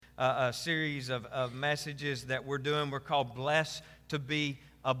a series of messages that we're doing. We're called Blessed to be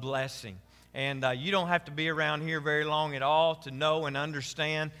a Blessing. And you don't have to be around here very long at all to know and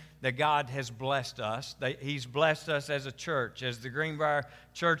understand that God has blessed us. He's blessed us as a church, as the Greenbrier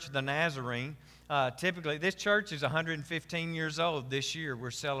Church of the Nazarene. Typically, this church is 115 years old this year.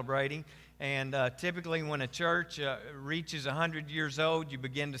 We're celebrating. And typically when a church reaches 100 years old, you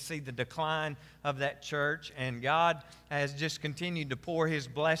begin to see the decline of that church. And God has just continued to pour His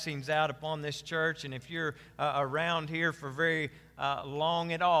blessings out upon this church. And if you're around here for very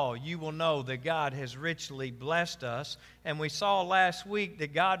long at all, you will know that God has richly blessed us. And we saw last week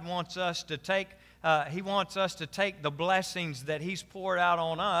that God wants us to take He wants us to take the blessings that He's poured out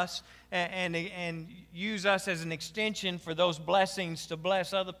on us and use us as an extension for those blessings to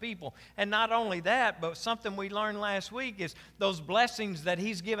bless other people. And not only that, but something we learned last week is those blessings that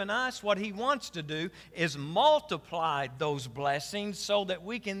He's given us, what He wants to do is multiply those blessings so that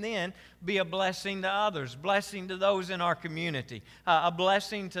we can then be a blessing to others, blessing to those in our community, a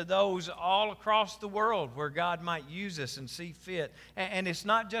blessing to those all across the world where God might use us and see fit. And it's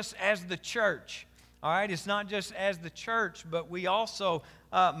not just as the church. All right, it's not just as the church, but we also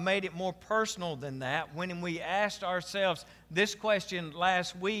made it more personal than that when we asked ourselves this question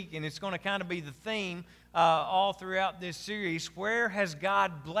last week, and it's going to kind of be the theme all throughout this series. Where has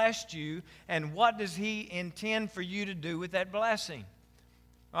God blessed you, and what does He intend for you to do with that blessing?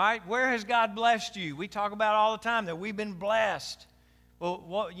 All right, where has God blessed you? We talk about all the time that we've been blessed. Well,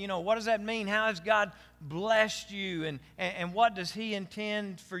 what does that mean? How has God blessed you? And what does He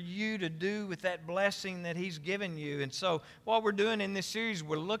intend for you to do with that blessing that He's given you? And so what we're doing in this series,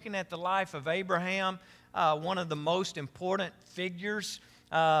 we're looking at the life of Abraham, one of the most important figures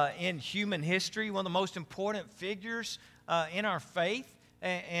in human history, one of the most important figures in our faith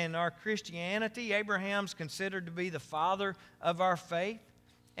and our Christianity. Abraham's considered to be the father of our faith.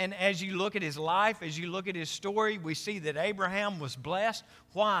 And as you look at his life, as you look at his story, we see that Abraham was blessed.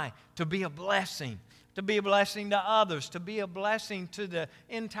 Why? To be a blessing. To be a blessing to others. To be a blessing to the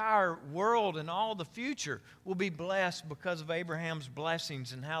entire world, and all the future will be blessed because of Abraham's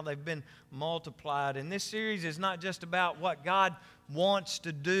blessings and how they've been multiplied. And this series is not just about what God wants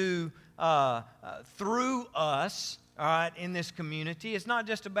to do through us, all right, in this community. It's not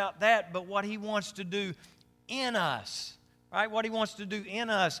just about that, but what He wants to do in us. Right, what He wants to do in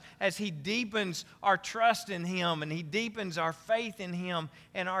us as He deepens our trust in Him and He deepens our faith in Him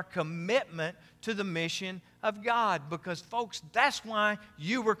and our commitment to the mission of God. Because, folks, that's why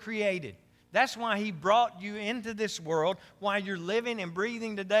you were created. That's why He brought you into this world, why you're living and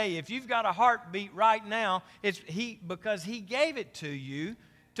breathing today. If you've got a heartbeat right now, it's because He gave it to you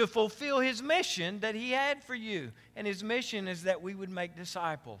to fulfill His mission that He had for you. And His mission is that we would make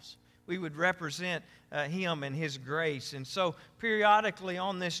disciples. We would represent Him and His grace. And so periodically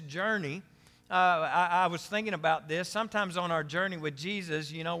on this journey, I was thinking about this. Sometimes on our journey with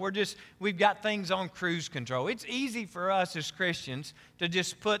Jesus, we've got things on cruise control. It's easy for us as Christians to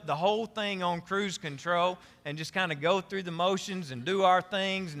just put the whole thing on cruise control and just kind of go through the motions and do our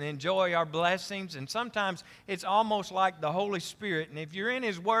things and enjoy our blessings. And sometimes it's almost like the Holy Spirit. And if you're in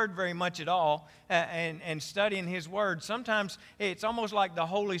His Word very much at all and studying His Word, sometimes it's almost like the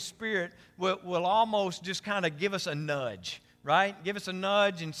Holy Spirit will almost just kind of give us a nudge. Right? Give us a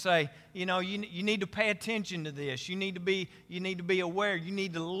nudge and say, you need to pay attention to this. You need to be aware. You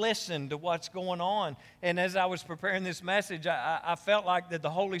need to listen to what's going on. And as I was preparing this message, I felt like that the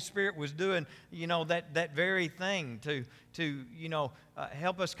Holy Spirit was doing, that very thing to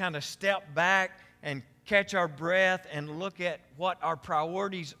help us kind of step back and catch our breath and look at what our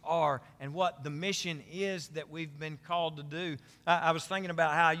priorities are and what the mission is that we've been called to do. I was thinking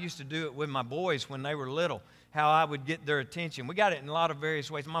about how I used to do it with my boys when they were little, how I would get their attention. We got it in a lot of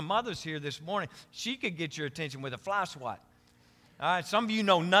various ways. My mother's here this morning. She could get your attention with a fly swat. All right, some of you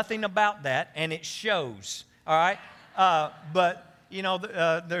know nothing about that, and it shows. All right, but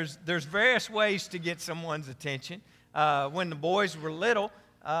there's various ways to get someone's attention. When the boys were little,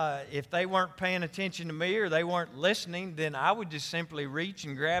 if they weren't paying attention to me or they weren't listening, then I would just simply reach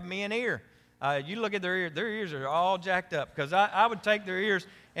and grab me an ear. You look at their ears are all jacked up, because I would take their ears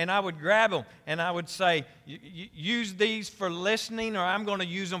and I would grab them and I would say, use these for listening, or I'm going to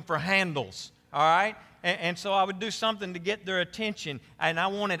use them for handles, all right? And so I would do something to get their attention, and I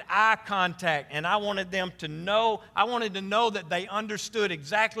wanted eye contact, and I wanted them to know, I wanted to know that they understood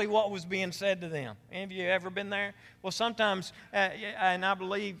exactly what was being said to them. Any of you ever been there? Well, sometimes, and I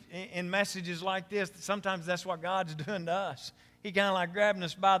believe in messages like this, sometimes that's what God's doing to us. He kind of like grabbing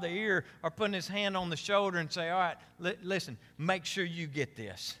us by the ear or putting His hand on the shoulder and say, all right, listen, make sure you get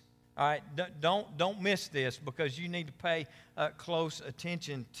this. All right, don't miss this, because you need to pay close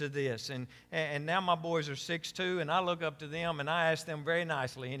attention to this. And now my boys are 6'2", and I look up to them, and I ask them very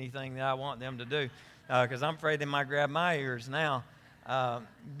nicely anything that I want them to do, because I'm afraid they might grab my ears now.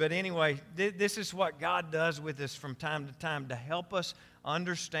 But anyway, this is what God does with us from time to time to help us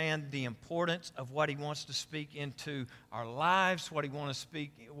understand the importance of what He wants to speak into our lives, what He wants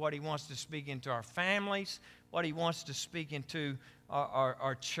to speak into our families, what He wants to speak into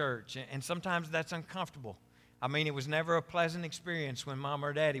our church. And sometimes that's uncomfortable. I mean, it was never a pleasant experience when Mom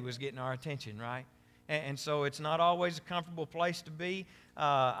or Daddy was getting our attention, right? And so it's not always a comfortable place to be.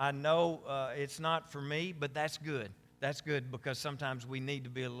 I know it's not for me, but that's good. That's good, because sometimes we need to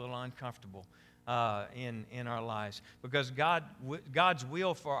be a little uncomfortable in our lives. Because God's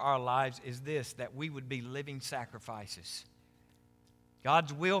will for our lives is this, that we would be living sacrifices.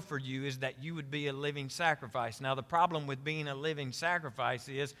 God's will for you is that you would be a living sacrifice. Now, the problem with being a living sacrifice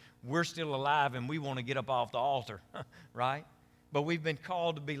is we're still alive and we want to get up off the altar, right? But we've been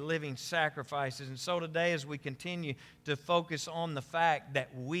called to be living sacrifices. And so today, as we continue to focus on the fact that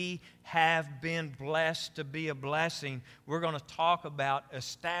we have been blessed to be a blessing, we're going to talk about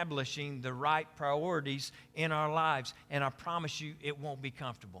establishing the right priorities in our lives. And I promise you, it won't be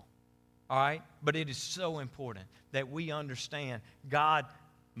comfortable. All right? But it is so important that we understand God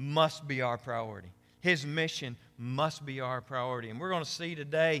must be our priority. His mission must be our priority. And we're going to see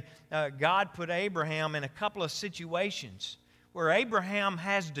today, God put Abraham in a couple of situations where Abraham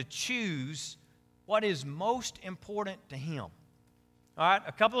has to choose what is most important to him. All right?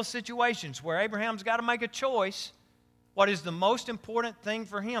 A couple of situations where Abraham's got to make a choice. What is the most important thing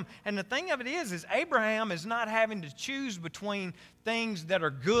for him? And the thing of it is Abraham is not having to choose between things that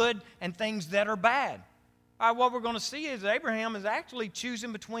are good and things that are bad. All right, what we're going to see is Abraham is actually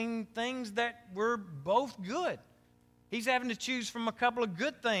choosing between things that were both good. He's having to choose from a couple of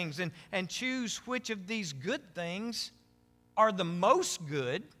good things and choose which of these good things are the most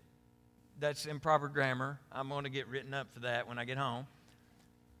good. That's improper grammar. I'm going to get written up for that when I get home.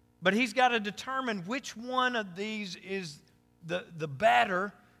 But he's got to determine which one of these is the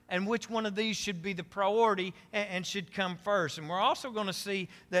better and which one of these should be the priority and should come first. And we're also going to see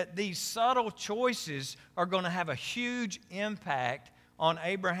that these subtle choices are going to have a huge impact on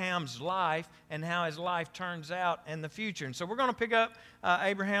Abraham's life and how his life turns out in the future. And so we're going to pick up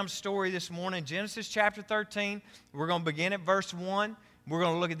Abraham's story this morning, Genesis chapter 13. We're going to begin at verse 1. We're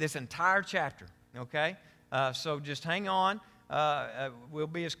going to look at this entire chapter, okay? So just hang on. We'll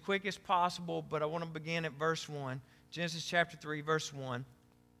be as quick as possible, but I want to begin at verse 1. Genesis chapter 3, verse 1.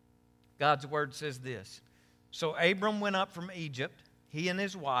 God's word says this. So Abram went up from Egypt, he and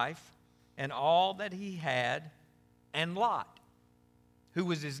his wife, and all that he had, and Lot, who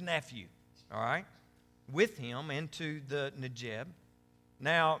was his nephew, all right, with him into the Negeb.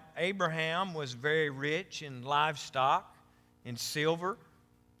 Now, Abraham was very rich in livestock, in silver,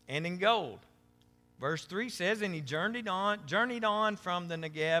 and in gold. Verse 3 says, and he journeyed on from the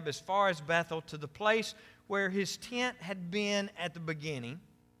Negeb as far as Bethel to the place where his tent had been at the beginning,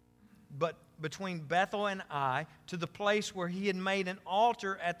 but between Bethel and Ai, to the place where he had made an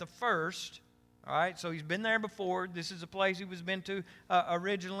altar at the first. All right, so he's been there before. This is a place he was been to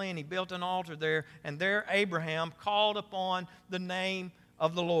originally, and he built an altar there. And there Abraham called upon the name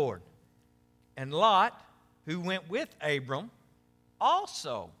of the Lord. And Lot, who went with Abram,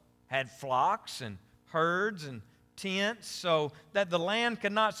 also had flocks and herds and tents, so that the land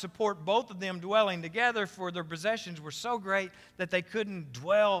could not support both of them dwelling together, for their possessions were so great that they couldn't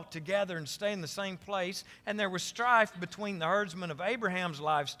dwell together and stay in the same place. And there was strife between the herdsmen of Abraham's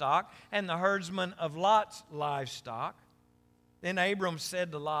livestock and the herdsmen of Lot's livestock. Then Abram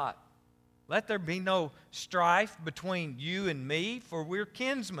said to Lot, let there be no strife between you and me, for we're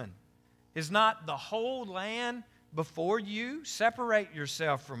kinsmen. Is not the whole land before you? Separate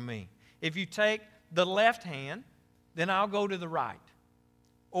yourself from me. If you take the left hand, then I'll go to the right.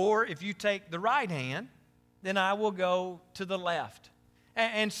 Or if you take the right hand, then I will go to the left.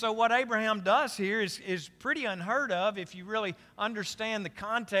 And so what Abraham does here is pretty unheard of if you really understand the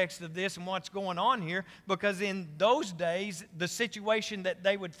context of this and what's going on here, because in those days, the situation that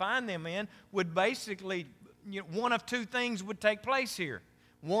they would find them in would basically, one of two things would take place here.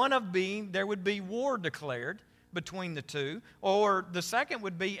 One of being there would be war declared between the two, or the second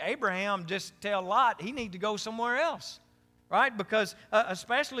would be Abraham just tell Lot he need to go somewhere else, right? Because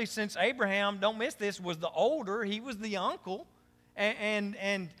especially since Abraham, don't miss this, was the older, he was the uncle, and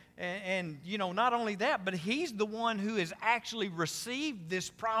not only that, but he's the one who has actually received this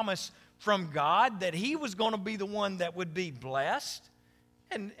promise from God that he was going to be the one that would be blessed,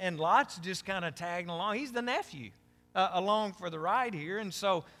 and Lot's just kind of tagging along. He's the nephew along for the ride here, and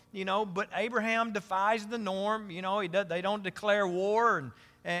so but Abraham defies the norm. They don't declare war,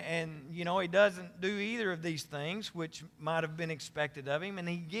 and he doesn't do either of these things, which might have been expected of him. And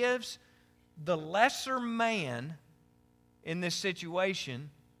he gives the lesser man in this situation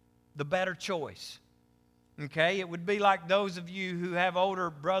the better choice. Okay? It would be like those of you who have older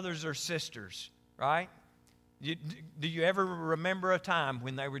brothers or sisters, right? Do you ever remember a time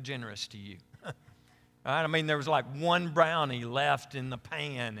when they were generous to you? Right? I mean, there was like one brownie left in the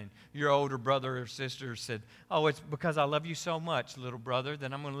pan, and your older brother or sister said, "Oh, it's because I love you so much, little brother,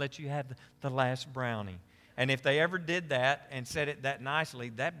 that I'm going to let you have the last brownie." And if they ever did that and said it that nicely,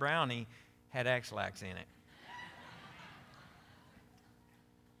 that brownie had X-Lax in it.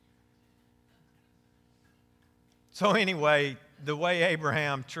 So anyway, the way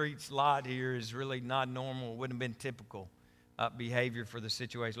Abraham treats Lot here is really not normal. It wouldn't have been typical behavior for the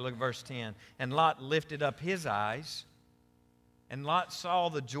situation. Look at verse 10. And Lot lifted up his eyes, and Lot saw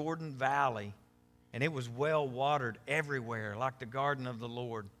the Jordan Valley, and it was well watered everywhere, like the garden of the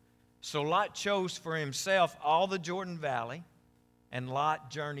Lord. So Lot chose for himself all the Jordan Valley, and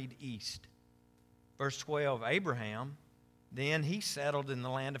Lot journeyed east. Verse 12, Abraham, then he settled in the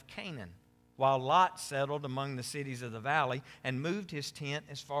land of Canaan, while Lot settled among the cities of the valley and moved his tent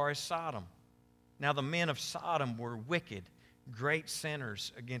as far as Sodom. Now the men of Sodom were wicked, great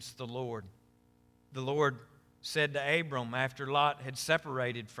sinners against the Lord. The Lord said to Abram after Lot had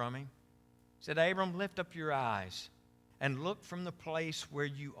separated from him, said, Abram, lift up your eyes and look from the place where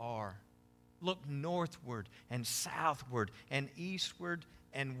you are. Look northward and southward and eastward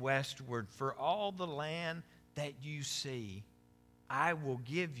and westward. For all the land that you see, I will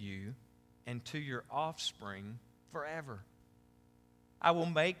give you and to your offspring forever. I will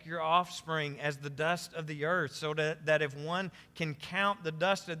make your offspring as the dust of the earth, so that if one can count the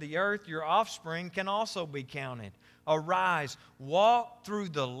dust of the earth, your offspring can also be counted. Arise, walk through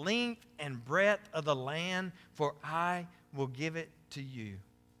the length and breadth of the land, for I will give it to you.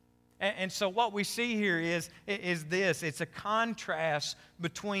 And so what we see here is this. It's a contrast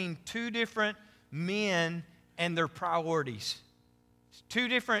between two different men and their priorities. Two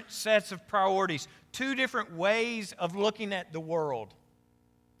different sets of priorities. Two different ways of looking at the world.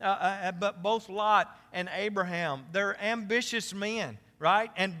 But both Lot and Abraham, they're ambitious men,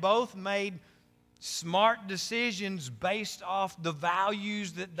 right? And both made smart decisions based off the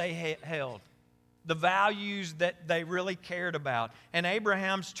values that they held, the values that they really cared about. And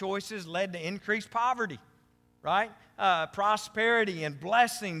Abraham's choices led to increased poverty, right? Prosperity and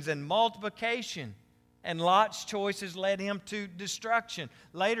blessings and multiplication. And Lot's choices led him to destruction.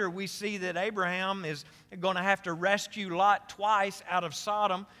 Later, we see that Abraham is going to have to rescue Lot twice out of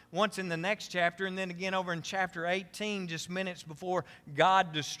Sodom, once in the next chapter, and then again over in chapter 18, just minutes before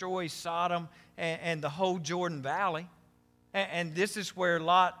God destroys Sodom and the whole Jordan Valley. And this is where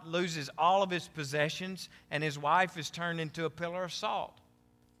Lot loses all of his possessions, and his wife is turned into a pillar of salt.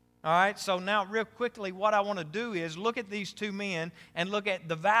 All right, so now real quickly, what I want to do is look at these two men and look at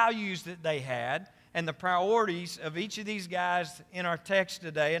the values that they had and the priorities of each of these guys in our text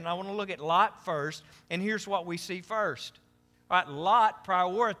today. And I want to look at Lot first, and here's what we see first. All right, Lot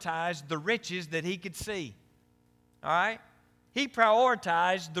prioritized the riches that he could see. All right? He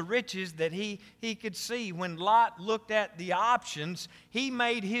prioritized the riches that he could see. When Lot looked at the options, he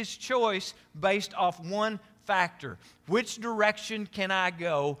made his choice based off one factor. Which direction can I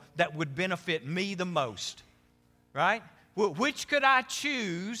go that would benefit me the most? Right? Which could I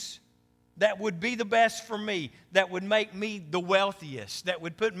choose that would be the best for me, that would make me the wealthiest, that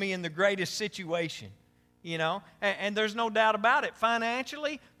would put me in the greatest situation, And there's no doubt about it.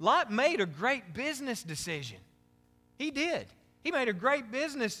 Financially, Lot made a great business decision. He did. He made a great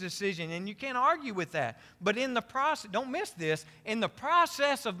business decision, and you can't argue with that. But in the process, don't miss this, in the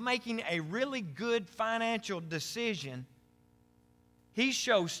process of making a really good financial decision, he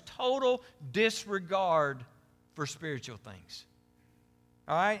shows total disregard for spiritual things.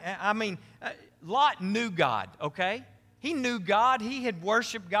 All right? I mean, Lot knew God, okay? He knew God. He had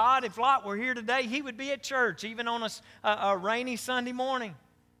worshiped God. If Lot were here today, he would be at church, even on a rainy Sunday morning.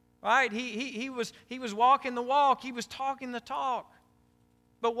 Right? He was walking the walk. He was talking the talk.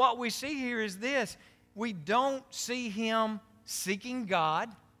 But what we see here is this. We don't see him seeking God.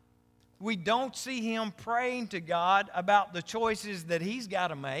 We don't see him praying to God about the choices that he's got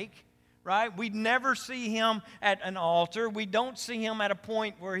to make. Right? We never see him at an altar. We don't see him at a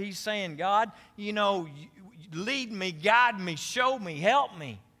point where he's saying, God, lead me, guide me, show me, help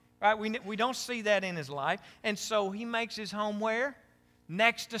me. Right? We don't see that in his life. And so he makes his home where?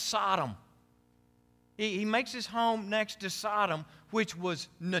 Next to Sodom. He makes his home next to Sodom, which was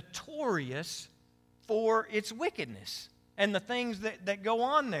notorious for its wickedness. and the things that go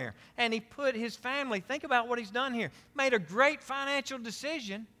on there. And he put his family, think about what he's done here, made a great financial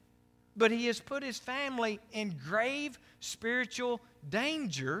decision, but he has put his family in grave spiritual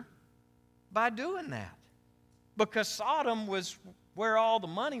danger by doing that. Because Sodom was where all the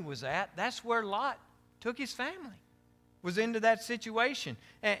money was at. That's where Lot took his family, was into that situation.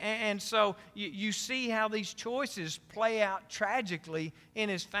 And so you see how these choices play out tragically in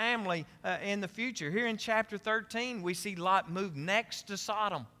his family in the future. Here in chapter 13, we see Lot move next to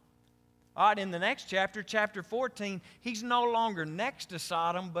Sodom. All right, in the next chapter, chapter 14, he's no longer next to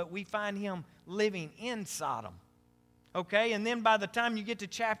Sodom, but we find him living in Sodom. Okay, and then by the time you get to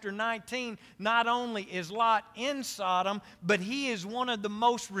chapter 19, not only is Lot in Sodom, but he is one of the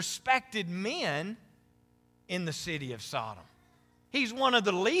most respected men in the city of Sodom. He's one of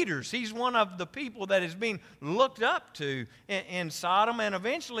the leaders. He's one of the people that is being looked up to in Sodom. And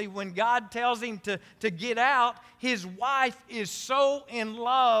eventually, when God tells him to get out, his wife is so in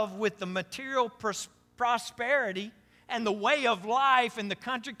love with the material prosperity and the way of life and the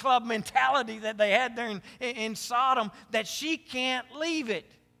country club mentality that they had there in Sodom that she can't leave it.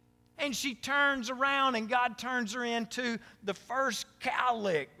 And she turns around, and God turns her into the first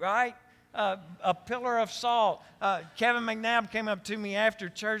cowlick, right? A pillar of salt. Kevin McNabb came up to me after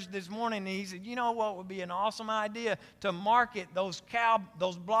church this morning, and he said, you know what would be an awesome idea? To market those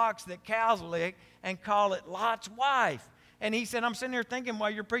blocks that cows lick and call it Lot's wife. And he said, I'm sitting here thinking while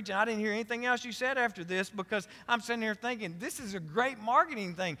you're preaching, I didn't hear anything else you said after this, because I'm sitting here thinking, this is a great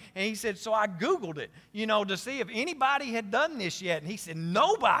marketing thing. And he said, so I Googled it, to see if anybody had done this yet. And he said,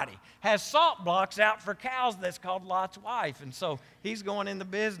 nobody has salt blocks out for cows that's called Lot's wife. And so he's going in the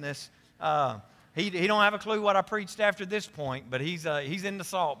business. He don't have a clue what I preached after this point, but he's in the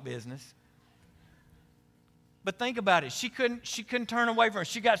salt business. But think about it. She couldn't turn away from it.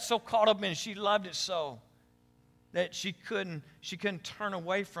 She got so caught up in it. She loved it so that she couldn't turn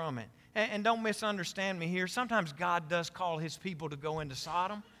away from it. And don't misunderstand me here. Sometimes God does call his people to go into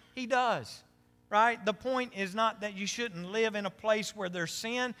Sodom. He does, right? The point is not that you shouldn't live in a place where there's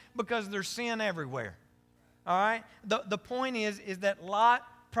sin, because there's sin everywhere, all right? The point is that Lot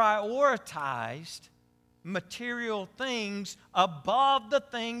prioritized material things above the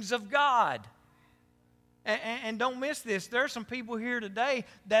things of God. And don't miss this. There are some people here today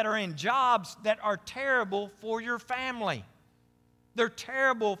that are in jobs that are terrible for your family. They're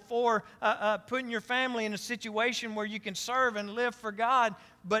terrible for putting your family in a situation where you can serve and live for God,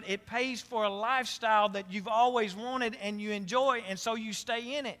 but it pays for a lifestyle that you've always wanted and you enjoy, and so you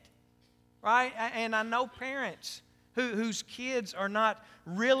stay in it, right? And I know parents whose kids are not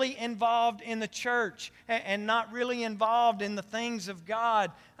really involved in the church and not really involved in the things of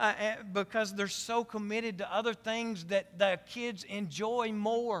God because they're so committed to other things that the kids enjoy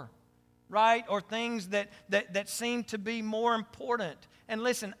more, right? Or things that seem to be more important. And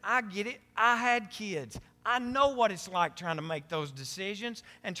listen, I get it. I had kids. I know what it's like trying to make those decisions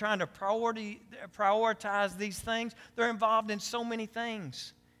and trying to prioritize these things. They're involved in so many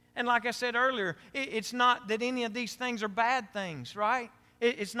things. And like I said earlier, it's not that any of these things are bad things, right?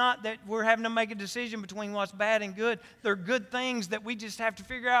 It's not that we're having to make a decision between what's bad and good. They're good things that we just have to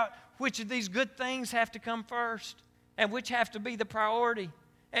figure out which of these good things have to come first and which have to be the priority.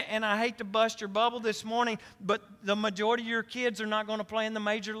 And I hate to bust your bubble this morning, but the majority of your kids are not going to play in the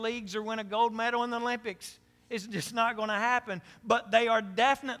major leagues or win a gold medal in the Olympics. It's just not going to happen. But they are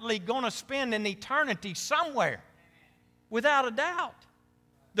definitely going to spend an eternity somewhere, without a doubt.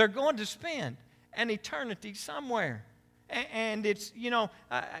 They're going to spend an eternity somewhere. And it's,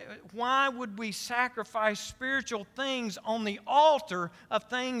 why would we sacrifice spiritual things on the altar of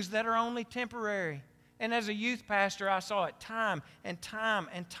things that are only temporary? And as a youth pastor, I saw it time and time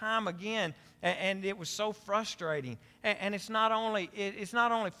and time again, and it was so frustrating. And it's not only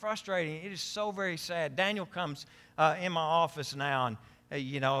frustrating, it is so very sad. Daniel comes in my office now, and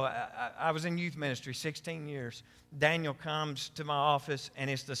I was in youth ministry 16 years. Daniel comes to my office, and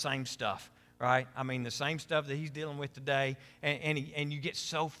it's the same stuff, right? I mean, the same stuff that he's dealing with today, and you get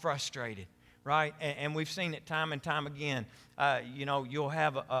so frustrated, right? And we've seen it time and time again. You'll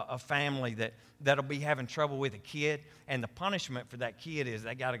have a family that'll be having trouble with a kid, and the punishment for that kid is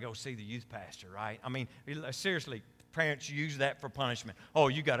they got to go see the youth pastor, right? I mean, seriously, parents use that for punishment. Oh,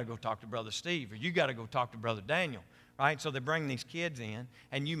 you got to go talk to Brother Steve, or you got to go talk to Brother Daniel. Right? So they bring these kids in,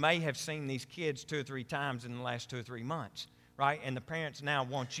 and you may have seen these kids 2 or 3 times in the last 2 or 3 months, right? And the parents now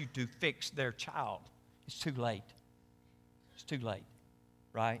want you to fix their child. It's too late. It's too late,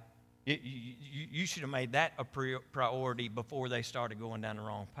 right? You should have made that a priority before they started going down the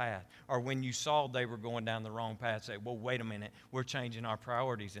wrong path. Or when you saw they were going down the wrong path, say, well, wait a minute, we're changing our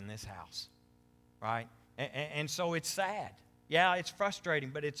priorities in this house, right? And so it's sad. Yeah, it's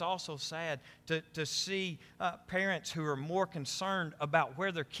frustrating, but it's also sad to see parents who are more concerned about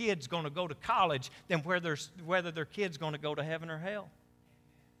where their kid's going to go to college than whether their kid's going to go to heaven or hell.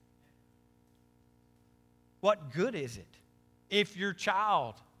 What good is it if your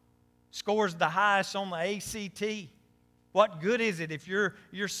child scores the highest on the ACT? What good is it if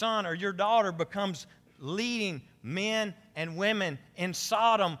your son or your daughter becomes leading men and women in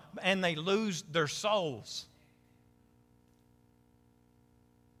Sodom and they lose their souls?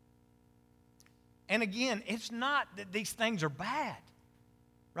 And again, it's not that these things are bad,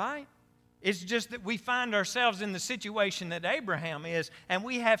 right? It's just that we find ourselves in the situation that Abraham is, and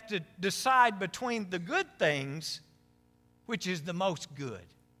we have to decide between the good things, which is the most good,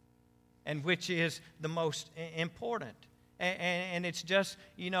 and which is the most important. And it's just,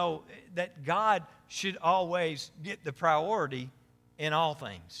 that God should always get the priority in all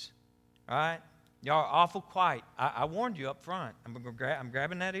things, all right? Y'all are awful quiet. I warned you up front. I'm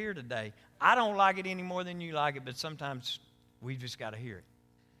grabbing that ear today. I don't like it any more than you like it, but sometimes we just got to hear it.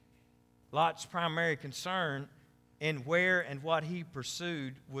 Lot's primary concern in where and what he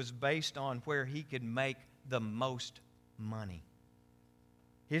pursued was based on where he could make the most money.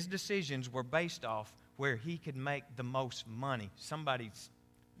 His decisions were based off where he could make the most money. Somebody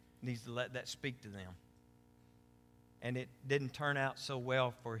needs to let that speak to them. And it didn't turn out so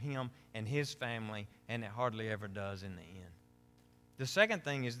well for him and his family, and it hardly ever does in the end. The second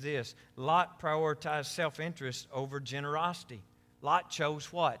thing is this: Lot prioritized self-interest over generosity. Lot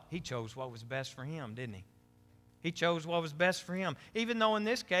chose what? He chose what was best for him, didn't he? He chose what was best for him. Even though in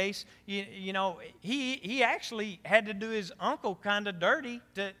this case, he actually had to do his uncle kind of dirty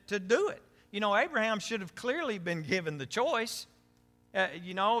to do it. Abraham should have clearly been given the choice.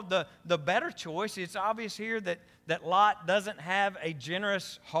 The better choice. It's obvious here that Lot doesn't have a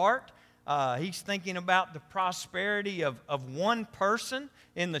generous heart. He's thinking about the prosperity of one person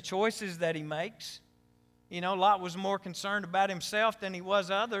in the choices that he makes. Lot was more concerned about himself than he was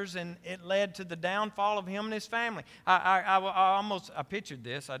others, and it led to the downfall of him and his family. I pictured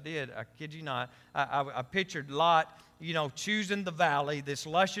this. I did. I kid you not. I pictured Lot, choosing the valley, this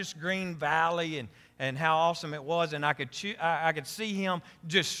luscious green valley, and how awesome it was. And I could see him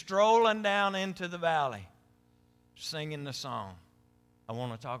just strolling down into the valley, singing the song. I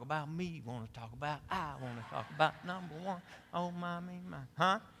want to talk about me. I want to talk about number one. Oh, my, me, my.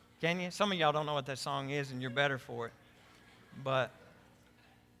 Huh? Can you? Some of y'all don't know what that song is, and you're better for it. But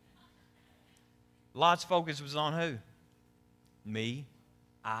Lot's focus was on who? Me,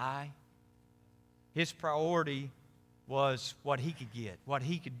 I. His priority was what he could get, what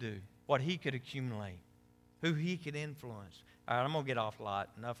he could do, what he could accumulate, who he could influence. All right, I'm going to get off Lot.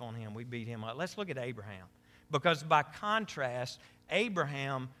 Enough on him. We beat him up. Let's look at Abraham. Because by contrast,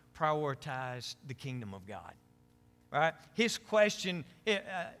 Abraham prioritized the kingdom of God. Right? His question,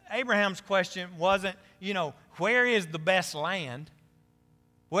 Abraham's question wasn't, where is the best land?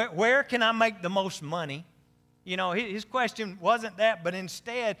 Where can I make the most money? His question wasn't that, but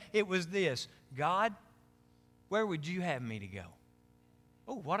instead it was this: God, where would you have me to go?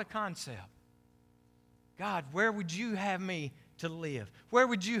 Oh, what a concept. God, where would you have me to live? Where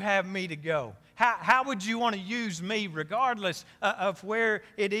would you have me to go? How would you want to use me regardless of where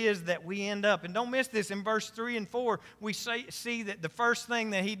it is that we end up? And don't miss this. In verse 3 and 4, we see that the first thing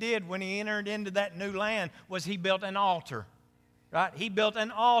that he did when he entered into that new land was he built an altar. Right? He built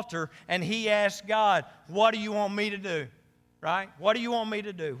an altar and he asked God, what do you want me to do? Right? What do you want me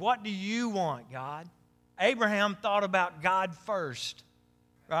to do? What do you want, God? Abraham thought about God first.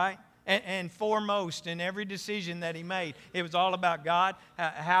 Right? And foremost in every decision that he made, it was all about God.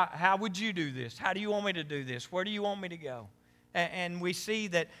 How would you do this? How do you want me to do this? Where do you want me to go? And we see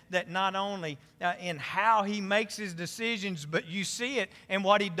that not only in how he makes his decisions, but you see it in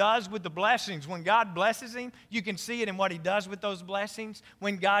what he does with the blessings. When God blesses him, you can see it in what he does with those blessings.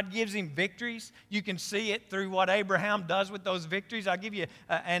 When God gives him victories, you can see it through what Abraham does with those victories. I'll give you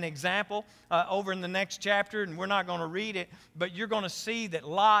an example over in the next chapter, and we're not going to read it, but you're going to see that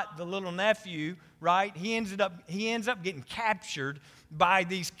Lot, the little nephew, right, he ends up getting captured by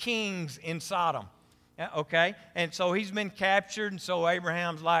these kings in Sodom. Okay, and so he's been captured, and so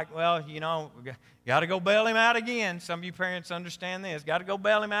Abraham's like, well, got to go bail him out again. Some of you parents understand this. Got to go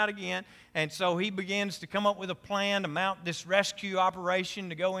bail him out again. And so he begins to come up with a plan to mount this rescue operation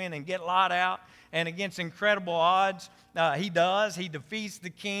to go in and get Lot out. And against incredible odds, he does. He defeats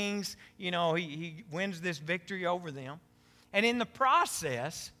the kings. He wins this victory over them. And in the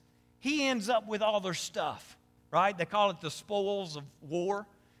process, he ends up with all their stuff, right? They call it the spoils of war.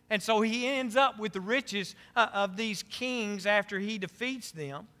 And so he ends up with the riches of these kings after he defeats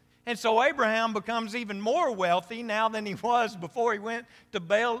them. And so Abraham becomes even more wealthy now than he was before he went to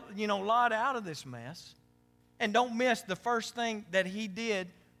bail, Lot out of this mess. And don't miss the first thing that he did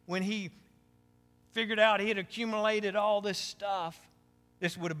when he figured out he had accumulated all this stuff.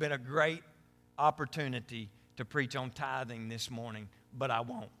 This would have been a great opportunity to preach on tithing this morning, but I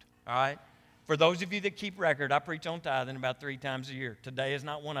won't, all right? For those of you that keep record, I preach on tithing about 3 times a year. Today is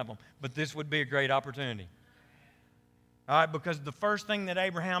not one of them, but this would be a great opportunity. All right, because the first thing that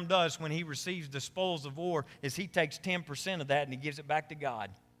Abraham does when he receives the spoils of war is he takes 10% of that and he gives it back to God.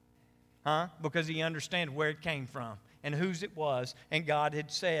 Because he understands where it came from and whose it was, and God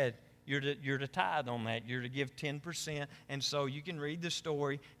had said, you're to tithe on that. You're to give 10%. And so you can read the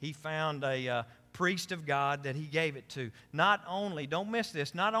story. He found a priest of God that he gave it to. Not only, don't miss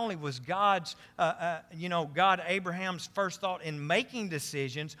this, not only was God Abraham's first thought in making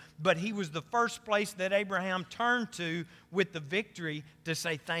decisions, but he was the first place that Abraham turned to with the victory to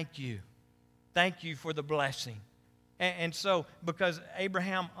say thank you. Thank you for the blessing. And so, because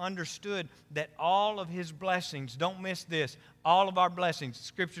Abraham understood that all of his blessings, don't miss this, all of our blessings,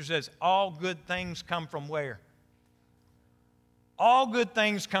 Scripture says, all good things come from where? All good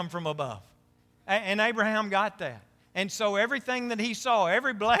things come from above. And Abraham got that. And so everything that he saw,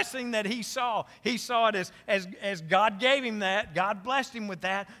 every blessing that he saw it as God gave him that. God blessed him with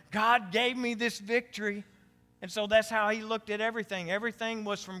that. God gave me this victory. And so that's how he looked at everything. Everything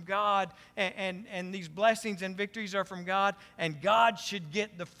was from God, and these blessings and victories are from God, and God should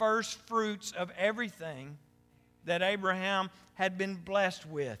get the first fruits of everything that Abraham had been blessed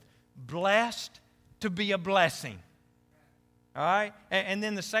with. Blessed to be a blessing. All right? And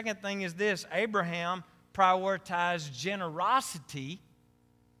then the second thing is this. Abraham prioritized generosity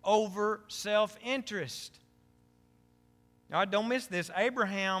over self-interest. All right, don't miss this.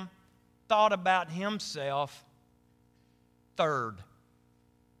 Abraham thought about himself third.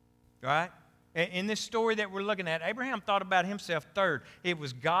 Right? In this story that we're looking at, Abraham thought about himself third. It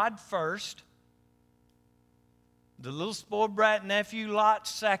was God first, the little spoiled brat nephew Lot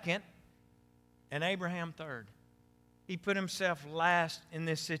second, and Abraham third. He put himself last in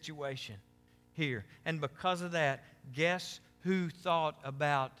this situation here. And because of that, guess who thought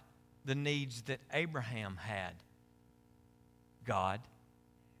about the needs that Abraham had? God.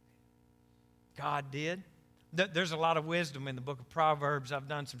 God did. There's a lot of wisdom in the book of Proverbs. I've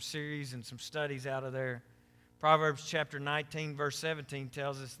done some series and some studies out of there. Proverbs chapter 19, verse 17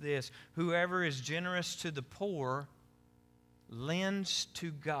 tells us this: whoever is generous to the poor lends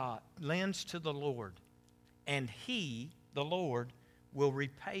to the Lord, and He, the Lord, will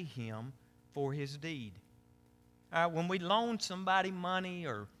repay him for his deed. When we loan somebody money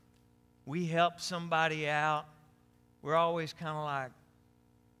or we help somebody out, we're always kind of like,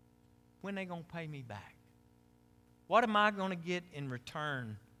 when are they going to pay me back? What am I going to get in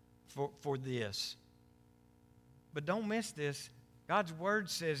return for this? But don't miss this. God's Word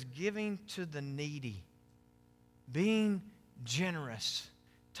says giving to the needy, being generous,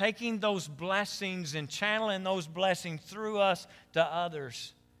 taking those blessings and channeling those blessings through us to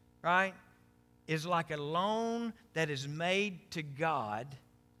others, right, is like a loan that is made to God,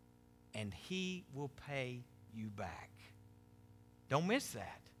 and He will pay you back. Don't miss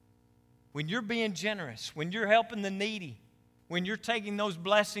that. When you're being generous, when you're helping the needy, when you're taking those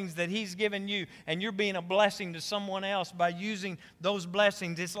blessings that He's given you and you're being a blessing to someone else by using those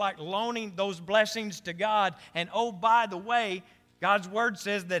blessings, it's like loaning those blessings to God. And oh, by the way, God's Word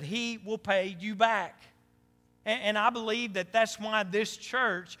says that He will pay you back. And I believe that that's why this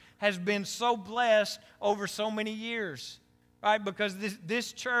church has been so blessed over so many years, right? Because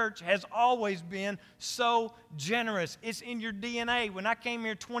this church has always been so generous. It's in your DNA. When I came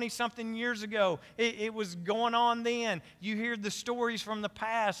here 20-something years ago, it was going on then. You hear the stories from the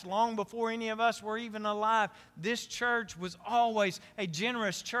past, long before any of us were even alive. This church was always a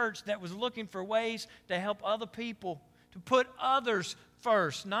generous church that was looking for ways to help other people, to put others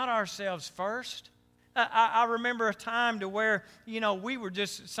first, not ourselves first. I remember a time to where, we were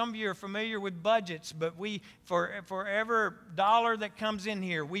just, some of you are familiar with budgets, but for every dollar that comes in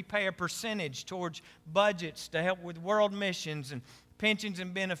here, we pay a percentage towards budgets to help with world missions and pensions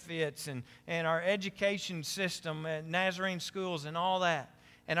and benefits and our education system at Nazarene schools and all that.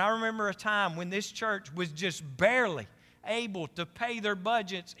 And I remember a time when this church was just barely able to pay their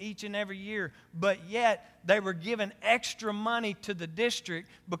budgets each and every year, but yet they were giving extra money to the district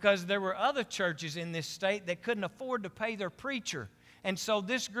because there were other churches in this state that couldn't afford to pay their preacher. And so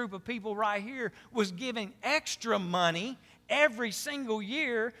this group of people right here was giving extra money every single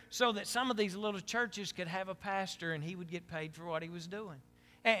year so that some of these little churches could have a pastor and he would get paid for what he was doing.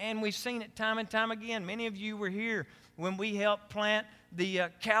 And we've seen it time and time again. Many of you were here when we helped plant the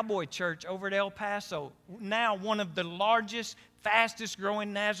Cowboy Church over at El Paso, now one of the largest, fastest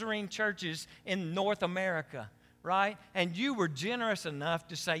growing Nazarene churches in North America, right? And you were generous enough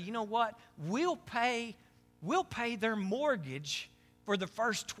to say, you know what, we'll pay their mortgage for the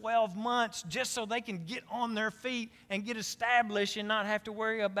first 12 months just so they can get on their feet and get established and not have to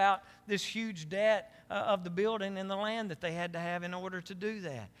worry about this huge debt of the building and the land that they had to have in order to do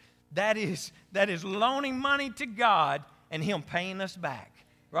that. That is loaning money to God and Him paying us back,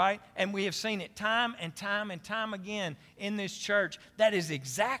 right? And we have seen it time and time and time again in this church. That is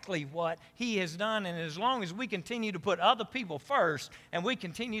exactly what He has done. And as long as we continue to put other people first and we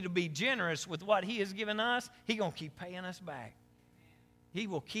continue to be generous with what He has given us, He's going to keep paying us back. He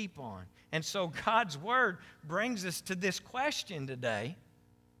will keep on. And so God's Word brings us to this question today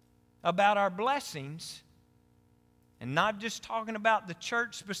about our blessings, and not just talking about the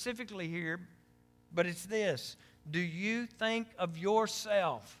church specifically here, but it's this. Do you think of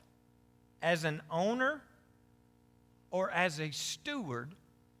yourself as an owner or as a steward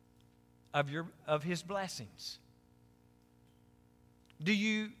of His blessings? Do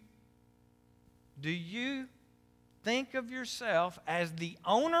you think of yourself as the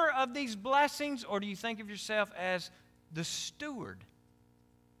owner of these blessings, or do you think of yourself as the steward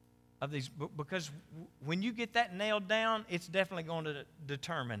of these? Because when you get that nailed down, it's definitely going to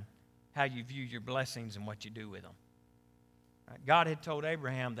determine how you view your blessings and what you do with them. Right? God had told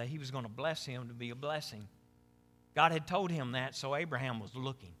Abraham that He was going to bless him to be a blessing. God had told him that, so Abraham was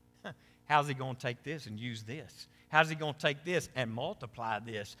looking. How's he going to take this and use this? How's he going to take this and multiply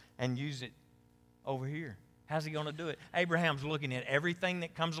this and use it over here? How's he going to do it? Abraham's looking at everything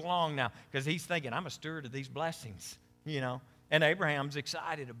that comes along now because he's thinking, I'm a steward of these blessings, And Abraham's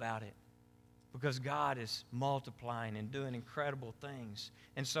excited about it because God is multiplying and doing incredible things.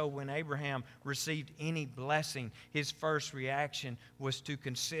 And so when Abraham received any blessing, his first reaction was to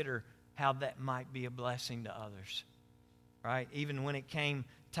consider how that might be a blessing to others, right? Even when it came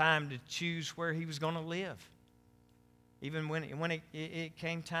time to choose where he was going to live. Even when it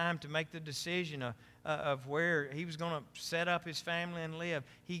came time to make the decision of where he was going to set up his family and live,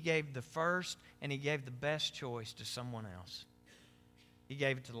 he gave the first and he gave the best choice to someone else. He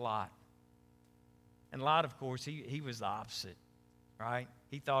gave it to Lot. And Lot, of course, he was the opposite, right?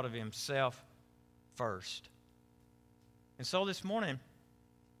 He thought of himself first. And so this morning,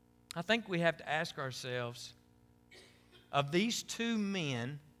 I think we have to ask ourselves, of these two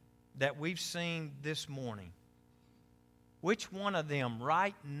men that we've seen this morning, which one of them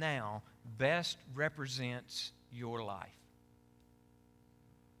right now best represents your life?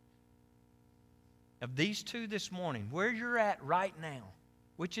 Of these two this morning, where you're at right now,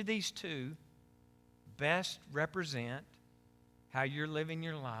 which of these two best represent how you're living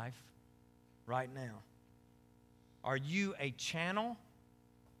your life right now? Are you a channel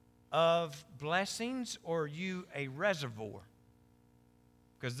of blessings, or are you a reservoir?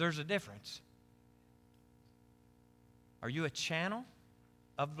 Because there's a difference. Are you a channel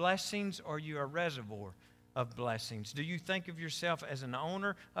of blessings, or are you a reservoir of blessings? Do you think of yourself as an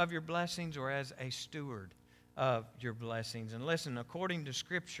owner of your blessings or as a steward of your blessings? And listen, according to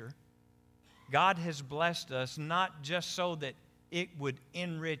Scripture, God has blessed us not just so that it would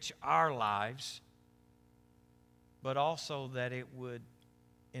enrich our lives, but also that it would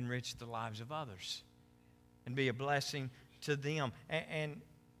enrich the lives of others and be a blessing to them. And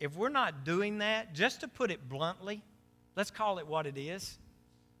if we're not doing that, just to put it bluntly, let's call it what it is,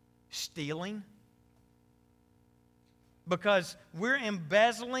 stealing. Because we're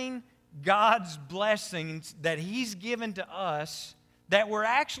embezzling God's blessings that He's given to us that were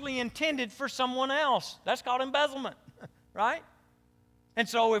actually intended for someone else. That's called embezzlement, right? And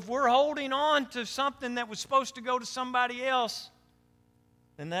so if we're holding on to something that was supposed to go to somebody else,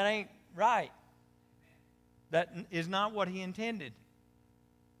 then that ain't right. That is not what He intended.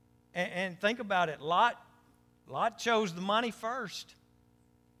 And think about it. Lot chose the money first.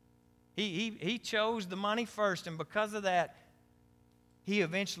 He chose the money first, and because of that, he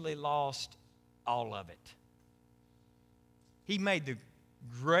eventually lost all of it. He made the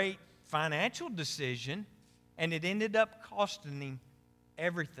great financial decision, and it ended up costing him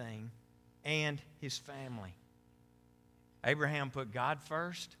everything and his family. Abraham put God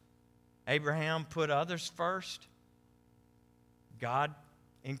first. Abraham put others first. God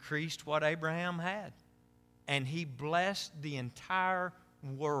increased what Abraham had, and He blessed the entire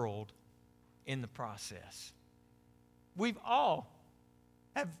world in the process. We've all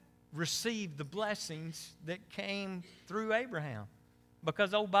have received the blessings that came through Abraham.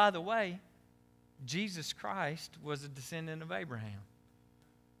 Because, oh, by the way, Jesus Christ was a descendant of Abraham.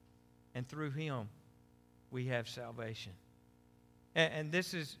 and through Him we have salvation. And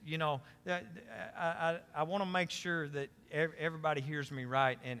this is, I want to make sure that everybody hears me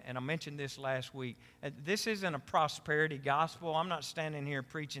right, and I mentioned this last week. This isn't a prosperity gospel. I'm not standing here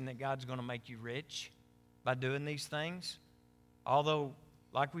preaching that God's going to make you rich by doing these things. Although,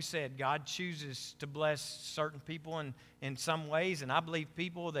 like we said, God chooses to bless certain people in some ways, and I believe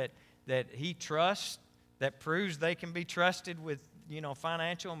people that He trusts, that proves they can be trusted with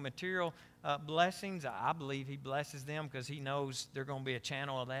financial and material blessings. I believe He blesses them because He knows they're going to be a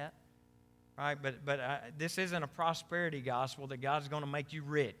channel of that. Right? But this isn't a prosperity gospel that God's going to make you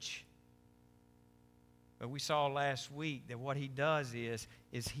rich. But we saw last week that what He does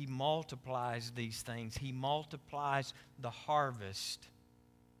is He multiplies these things. He multiplies the harvest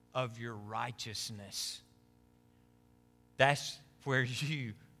of your righteousness. That's where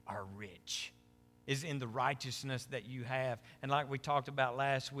you are rich, is in the righteousness that you have. And like we talked about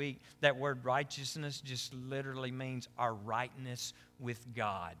last week, that word righteousness just literally means our rightness with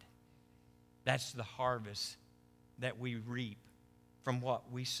God. That's the harvest that we reap from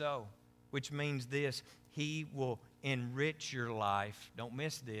what we sow, which means this: He will enrich your life, don't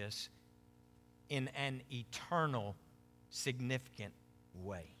miss this, in an eternal, significant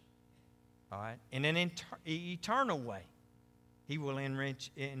way. All right? In an eternal way. He will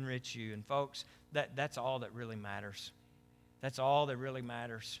enrich you. And folks, that's all that really matters. That's all that really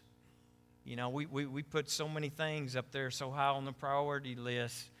matters. We put so many things up there so high on the priority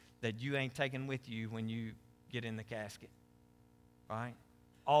list that you ain't taking with you when you get in the casket. Right?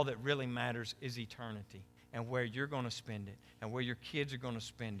 All that really matters is eternity, and where you're going to spend it, and where your kids are going to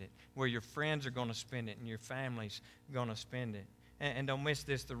spend it, where your friends are going to spend it, and your family's going to spend it. And don't miss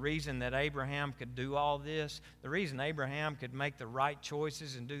this, the reason that Abraham could do all this, the reason Abraham could make the right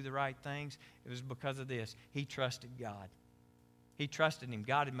choices and do the right things, it was because of this. He trusted God. He trusted Him.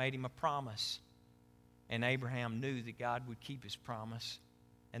 God had made him a promise. And Abraham knew that God would keep His promise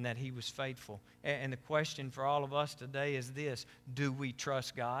and that He was faithful. And the question for all of us today is this: do we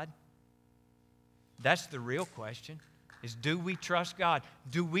trust God? That's the real question. Is, do we trust God?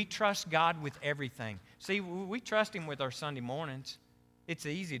 Do we trust God with everything? See, we trust Him with our Sunday mornings. It's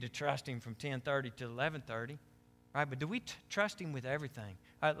easy to trust Him from 10:30 to 11:30, right? But do we trust Him with everything?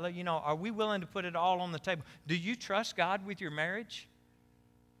 Are we willing to put it all on the table? Do you trust God with your marriage?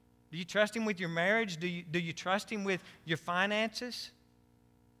 Do you trust Him with your marriage? Do you trust Him with your finances?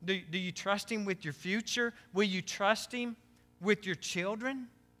 Do you trust Him with your future? Will you trust Him with your children?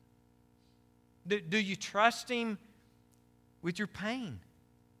 Do you trust Him with your pain?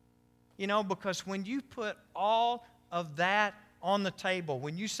 Because when you put all of that on the table,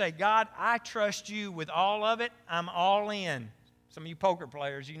 when you say, God, I trust you with all of it, I'm all in. Some of you poker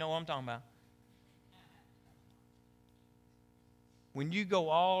players, you know what I'm talking about. When you go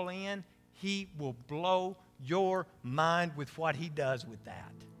all in, He will blow your mind with what He does with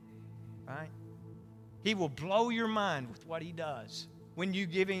that. Right? He will blow your mind with what He does when you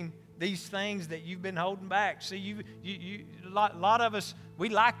give Him these things that you've been holding back. See, a lot of us, we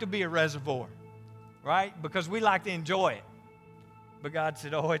like to be a reservoir, right? Because we like to enjoy it. But God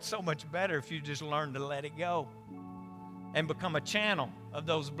said, it's so much better if you just learn to let it go and become a channel of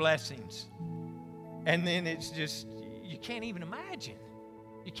those blessings. And then it's just, you can't even imagine.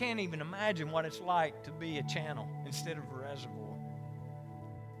 You can't even imagine what it's like to be a channel instead of a reservoir.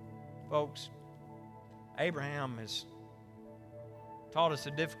 Folks, Abraham has taught us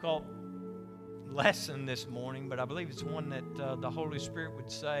a difficult lesson this morning, but I believe it's one that the Holy Spirit would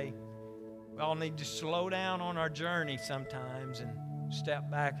say we all need to slow down on our journey sometimes and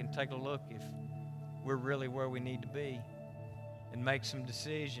step back and take a look if we're really where we need to be and make some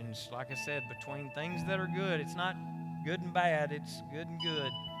decisions, like I said, between things that are good. It's not good and bad, it's good and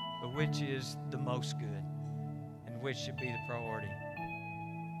good, but which is the most good and which should be the priority.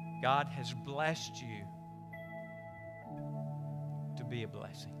 God has blessed you to be a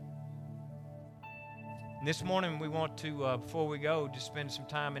blessing. And this morning we want to, before we go, just spend some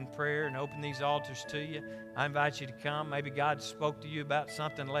time in prayer and open these altars to you. I invite you to come. Maybe God spoke to you about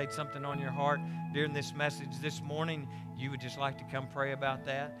something, laid something on your heart during this message this morning. You would just like to come pray about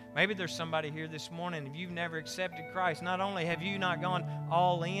that. Maybe there's somebody here this morning, if you've never accepted Christ, not only have you not gone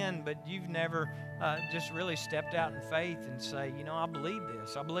all in, but you've never just really stepped out in faith and say, I believe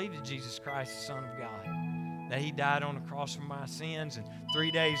this. I believe that Jesus Christ is the Son of God, that He died on the cross for my sins, and 3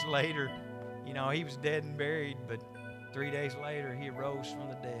 days later, He was dead and buried, but 3 days later, He arose from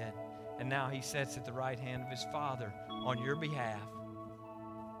the dead. And now He sits at the right hand of His Father on your behalf,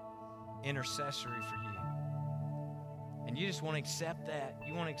 intercessory for you. And you just want to accept that.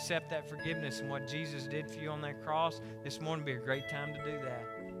 You want to accept that forgiveness and what Jesus did for you on that cross. This morning would be a great time to do that.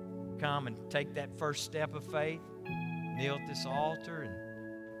 come and take that first step of faith, kneel at this altar, and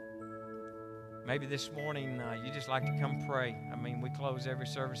maybe this morning you just like to come pray. I mean, we close every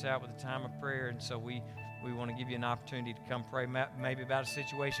service out with a time of prayer, and so we want to give you an opportunity to come pray, maybe about a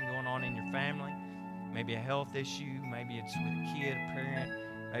situation going on in your family, maybe a health issue, maybe it's with a kid, a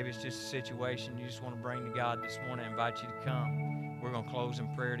parent, maybe it's just a situation you just want to bring to God this morning. I invite you to come. We're going to close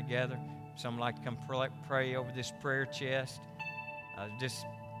in prayer together. Some like to come pray over this prayer chest, this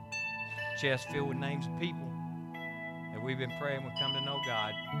chest filled with names of people that we've been praying would come to know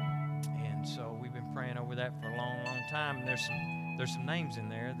God. And so we've been praying over that for a long, long time. And there's some names in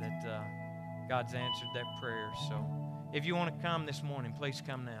there that God's answered that prayer. So if you want to come this morning, please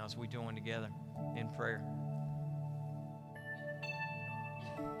come now as we join together in prayer.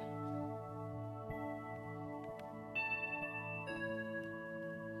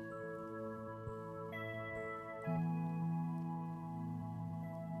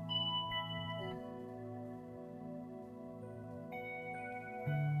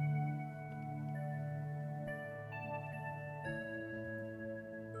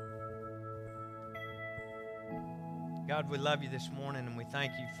 God, we love you this morning, and we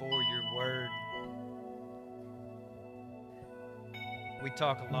thank you for your word. We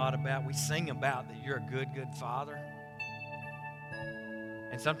talk a lot about, we sing about that you're a good, good father.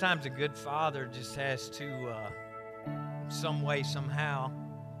 And sometimes a good father just has to, some way, somehow,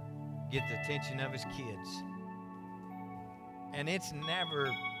 get the attention of his kids. And it's never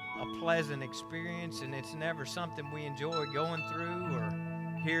a pleasant experience, and it's never something we enjoy going through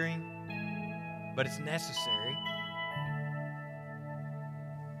or hearing, but it's necessary.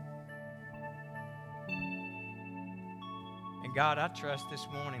 God, I trust this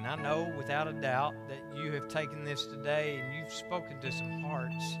morning. I know without a doubt that you have taken this today and you've spoken to some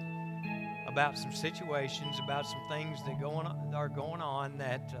hearts about some situations, about some things that are going on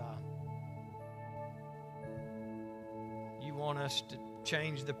that you want us to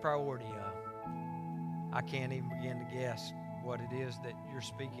change the priority of. I can't even begin to guess what it is that you're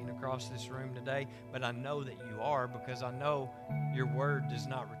speaking across this room today, but I know that you are, because I know your word does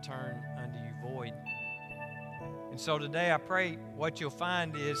not return unto you void. And so today I pray what you'll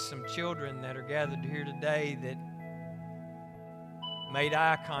find is some children that are gathered here today that made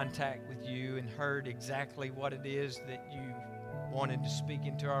eye contact with you and heard exactly what it is that you wanted to speak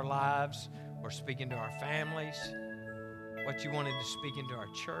into our lives or speak into our families, what you wanted to speak into our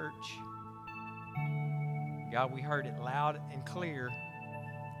church. God, we heard it loud and clear,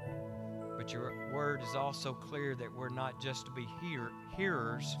 but your word is also clear that we're not just to be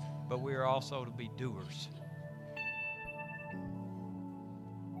hearers, but we are also to be doers.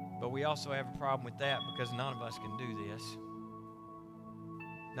 But we also have a problem with that because none of us can do this.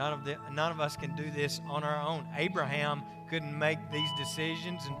 None of us can do this on our own. Abraham couldn't make these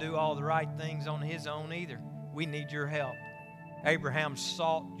decisions and do all the right things on his own either. We need your help. Abraham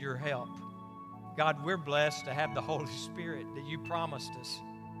sought your help. God, we're blessed to have the Holy Spirit that you promised us.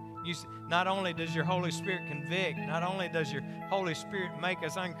 Not only does your Holy Spirit convict, not only does your Holy Spirit make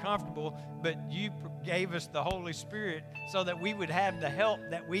us uncomfortable, but you gave us the Holy Spirit so that we would have the help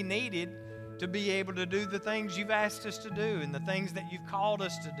that we needed to be able to do the things you've asked us to do and the things that you've called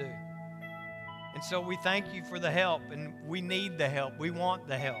us to do. And so we thank you for the help, and we need the help. We want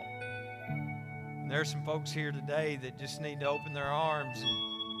the help. And there are some folks here today that just need to open their arms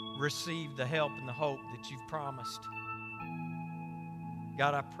and receive the help and the hope that you've promised.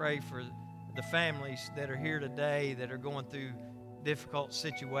 God, I pray for the families that are here today that are going through difficult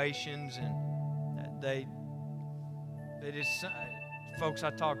situations, and they just, folks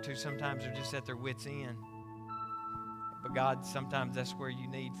I talk to sometimes are just at their wits' end. But God, sometimes that's where you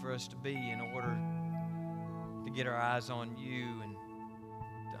need for us to be in order to get our eyes on you and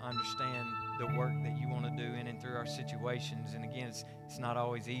to understand the work that you want to do in and through our situations. And again, it's not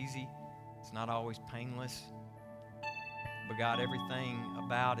always easy. It's not always painless. But God, everything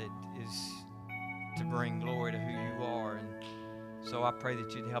about it is to bring glory to who you are. And so I pray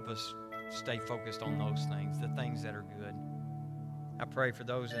that you'd help us stay focused on those things, the things that are good. I pray for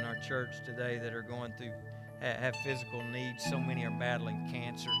those in our church today that are going through, have physical needs. So many are battling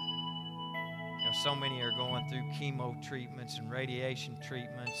cancer. You know, so many are going through chemo treatments and radiation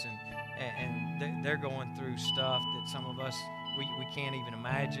treatments, and they're going through stuff that some of us, we can't even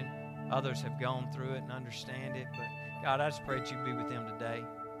imagine. Others have gone through it and understand it. But God, I just pray that you'd be with them today,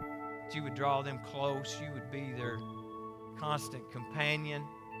 that you would draw them close. You would be their constant companion,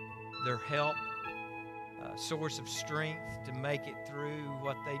 their help, source of strength to make it through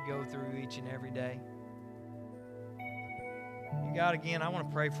what they go through each and every day. And God, again, I want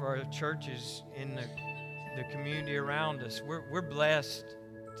to pray for our churches in the community around us. We're blessed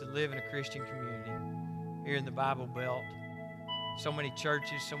to live in a Christian community here in the Bible Belt. So many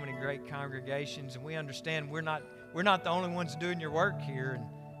churches, so many great congregations, and we understand we're not the only ones doing your work here, and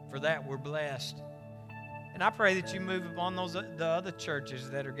for that we're blessed. And I pray that you move upon the other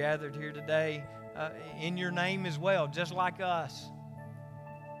churches that are gathered here today in your name as well, just like us.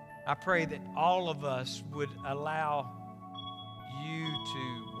 I pray that all of us would allow you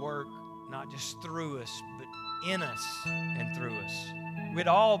to work not just through us, but in us and through us. We'd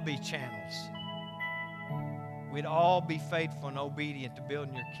all be channels. We'd all be faithful and obedient to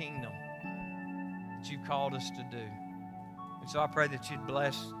building your kingdom that you called us to do. And so I pray that you'd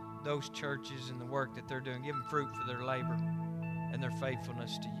bless those churches and the work that they're doing. Give them fruit for their labor and their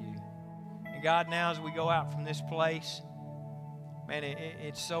faithfulness to you. And God, now as we go out from this place, man,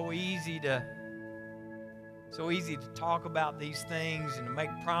 it's so easy to talk about these things and to make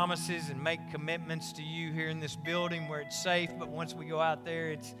promises and make commitments to you here in this building where it's safe, but once we go out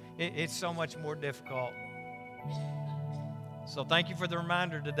there, it's so much more difficult. So thank you for the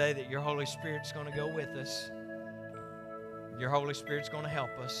reminder today that your Holy Spirit's going to go with us. Your Holy Spirit's going to help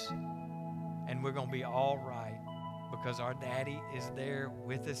us, and we're going to be all right because our Daddy is there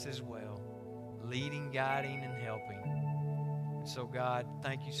with us as well, leading, guiding, and helping. And so, God,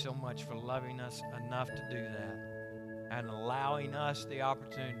 thank you so much for loving us enough to do that and allowing us the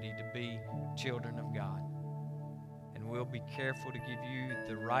opportunity to be children of God. And we'll be careful to give you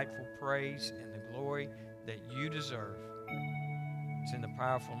the rightful praise and the glory that you deserve. It's in the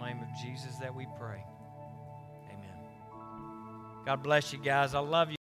powerful name of Jesus that we pray. Amen. God bless you guys. I love you.